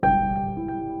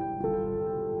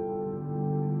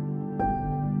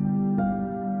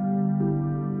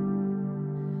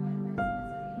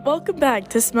Welcome back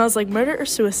to Smells Like Murder or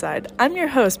Suicide. I'm your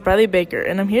host, Bradley Baker,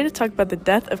 and I'm here to talk about the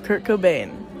death of Kurt Cobain.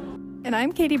 And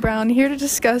I'm Katie Brown, here to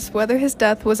discuss whether his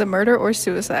death was a murder or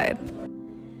suicide.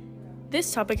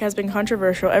 This topic has been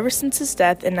controversial ever since his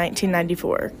death in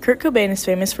 1994. Kurt Cobain is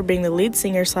famous for being the lead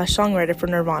singer/songwriter for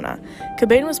Nirvana.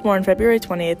 Cobain was born February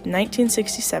 20th,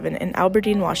 1967 in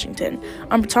Aberdeen, Washington.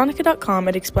 On Britannica.com,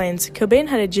 it explains, Cobain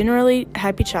had a generally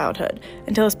happy childhood,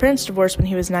 until his parents divorced when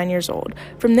he was 9 years old.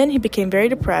 From then, he became very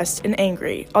depressed and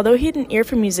angry. Although he had an ear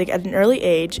for music at an early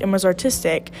age and was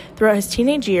artistic, throughout his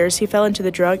teenage years, he fell into the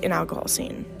drug and alcohol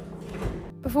scene.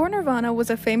 Before Nirvana was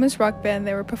a famous rock band,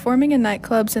 they were performing in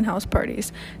nightclubs and house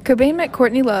parties. Cobain met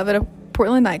Courtney Love at a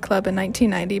Portland nightclub in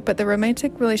 1990, but the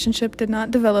romantic relationship did not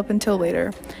develop until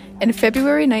later. In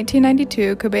February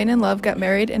 1992, Cobain and Love got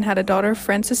married and had a daughter,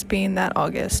 Frances Bean, that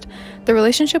August. The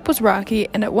relationship was rocky,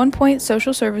 and at one point,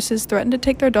 social services threatened to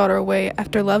take their daughter away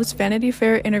after Love's Vanity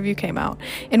Fair interview came out,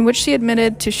 in which she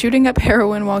admitted to shooting up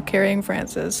heroin while carrying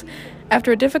Frances.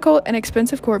 After a difficult and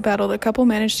expensive court battle, the couple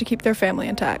managed to keep their family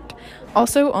intact.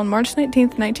 Also, on March 19,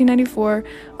 1994,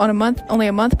 only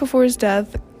a month before his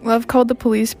death, Love called the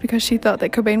police because she thought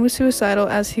that Cobain was suicidal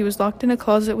as he was locked in a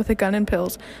closet with a gun and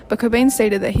pills, but Cobain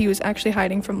stated that he was actually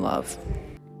hiding from Love.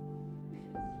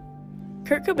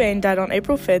 Kurt Cobain died on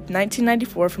April 5th,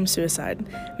 1994 from suicide.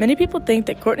 Many people think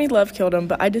that Courtney Love killed him,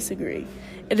 but I disagree.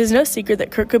 It is no secret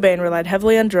that Kurt Cobain relied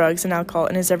heavily on drugs and alcohol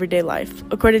in his everyday life.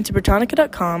 According to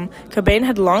Britannica.com, Cobain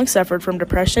had long suffered from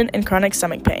depression and chronic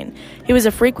stomach pain. He was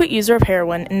a frequent user of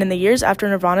heroin, and in the years after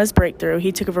Nirvana's breakthrough,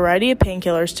 he took a variety of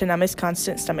painkillers to numb his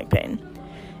constant stomach pain.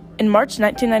 In March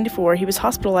 1994, he was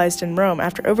hospitalized in Rome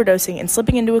after overdosing and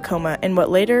slipping into a coma in what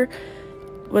later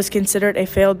was considered a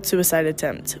failed suicide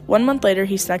attempt. 1 month later,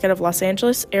 he snuck out of Los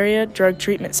Angeles Area Drug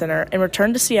Treatment Center and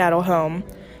returned to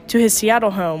his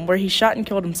Seattle home, where he shot and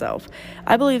killed himself.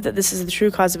 I believe that this is the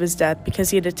true cause of his death because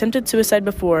he had attempted suicide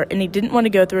before and he didn't want to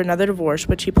go through another divorce,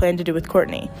 which he planned to do with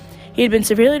Courtney. He had been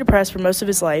severely depressed for most of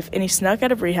his life, and he snuck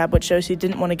out of rehab, which shows he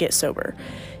didn't want to get sober.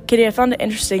 Kitty, I found it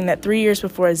interesting that 3 years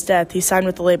before his death, he signed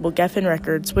with the label Geffen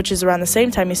Records, which is around the same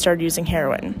time he started using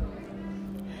heroin.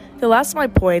 The last of my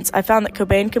points, I found that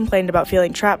Cobain complained about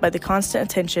feeling trapped by the constant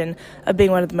attention of being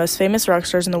one of the most famous rock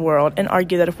stars in the world, and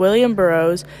argued that if William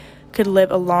Burroughs could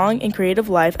live a long and creative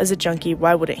life as a junkie,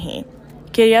 why wouldn't he?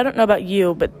 Katie, I don't know about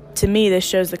you, but to me this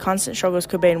shows the constant struggles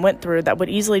Cobain went through that would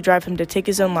easily drive him to take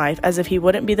his own life, as if he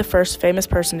wouldn't be the first famous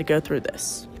person to go through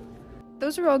this.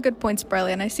 Those are all good points,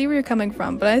 Briley, and I see where you're coming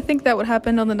from, but I think that what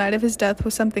happened on the night of his death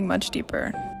was something much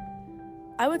deeper.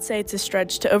 I would say it's a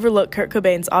stretch to overlook Kurt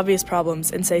Cobain's obvious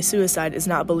problems and say suicide is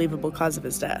not a believable cause of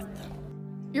his death.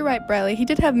 You're right, Briley. He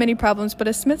did have many problems, but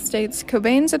as Smith states,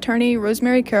 Cobain's attorney,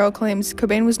 Rosemary Carroll, claims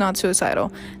Cobain was not suicidal.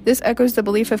 This echoes the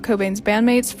belief of Cobain's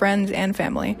bandmates, friends, and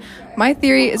family. My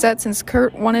theory is that since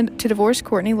Kurt wanted to divorce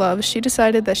Courtney Love, she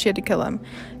decided that she had to kill him.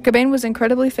 Cobain was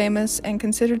incredibly famous and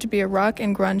considered to be a rock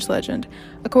and grunge legend.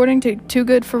 According to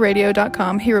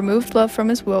TooGoodForRadio.com, he removed Love from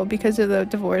his will because of the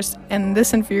divorce, and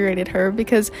this infuriated her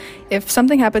because if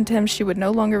something happened to him, she would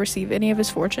no longer receive any of his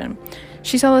fortune.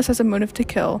 She saw this as a motive to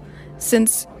kill.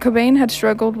 Since Cobain had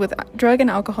struggled with drug and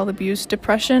alcohol abuse,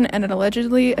 depression, and an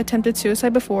allegedly attempted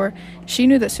suicide before, she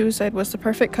knew that suicide was the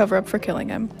perfect cover-up for killing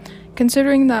him.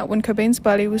 Considering that when Cobain's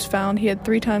body was found, he had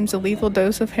 3 times the lethal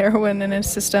dose of heroin in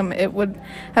his system, it would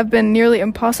have been nearly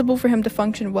impossible for him to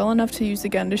function well enough to use the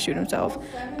gun to shoot himself.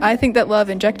 I think that Love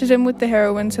injected him with the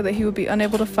heroin so that he would be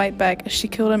unable to fight back as she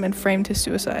killed him and framed his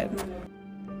suicide.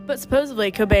 But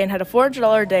supposedly, Cobain had a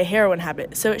 $400 a day heroin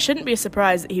habit, so it shouldn't be a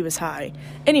surprise that he was high.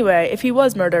 Anyway, if he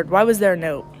was murdered, why was there a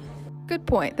note? Good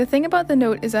point. The thing about the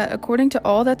note is that according to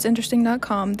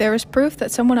allthat'sinteresting.com, there is proof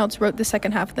that someone else wrote the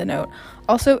second half of the note.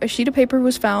 Also, a sheet of paper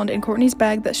was found in Courtney's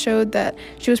bag that showed that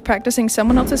she was practicing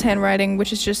someone else's handwriting,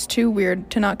 which is just too weird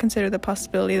to not consider the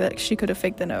possibility that she could have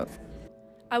faked the note.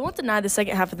 I won't deny the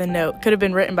second half of the note could have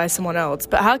been written by someone else,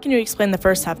 but how can you explain the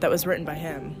first half that was written by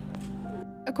him?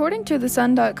 According to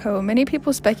TheSun.co, many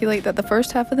people speculate that the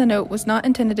first half of the note was not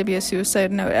intended to be a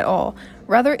suicide note at all.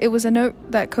 Rather, it was a note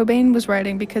that Cobain was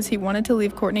writing because he wanted to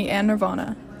leave Courtney and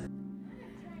Nirvana.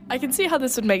 I can see how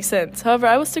this would make sense. However,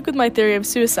 I will stick with my theory of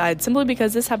suicide simply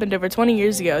because this happened over 20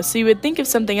 years ago, so you would think if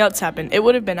something else happened, it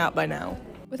would have been out by now.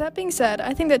 With that being said,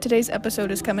 I think that today's episode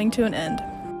is coming to an end.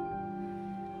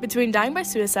 Between dying by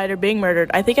suicide or being murdered,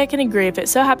 I think I can agree if it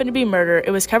so happened to be murder, it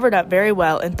was covered up very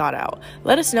well and thought out.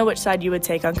 Let us know which side you would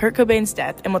take on Kurt Cobain's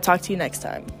death, and we'll talk to you next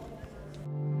time.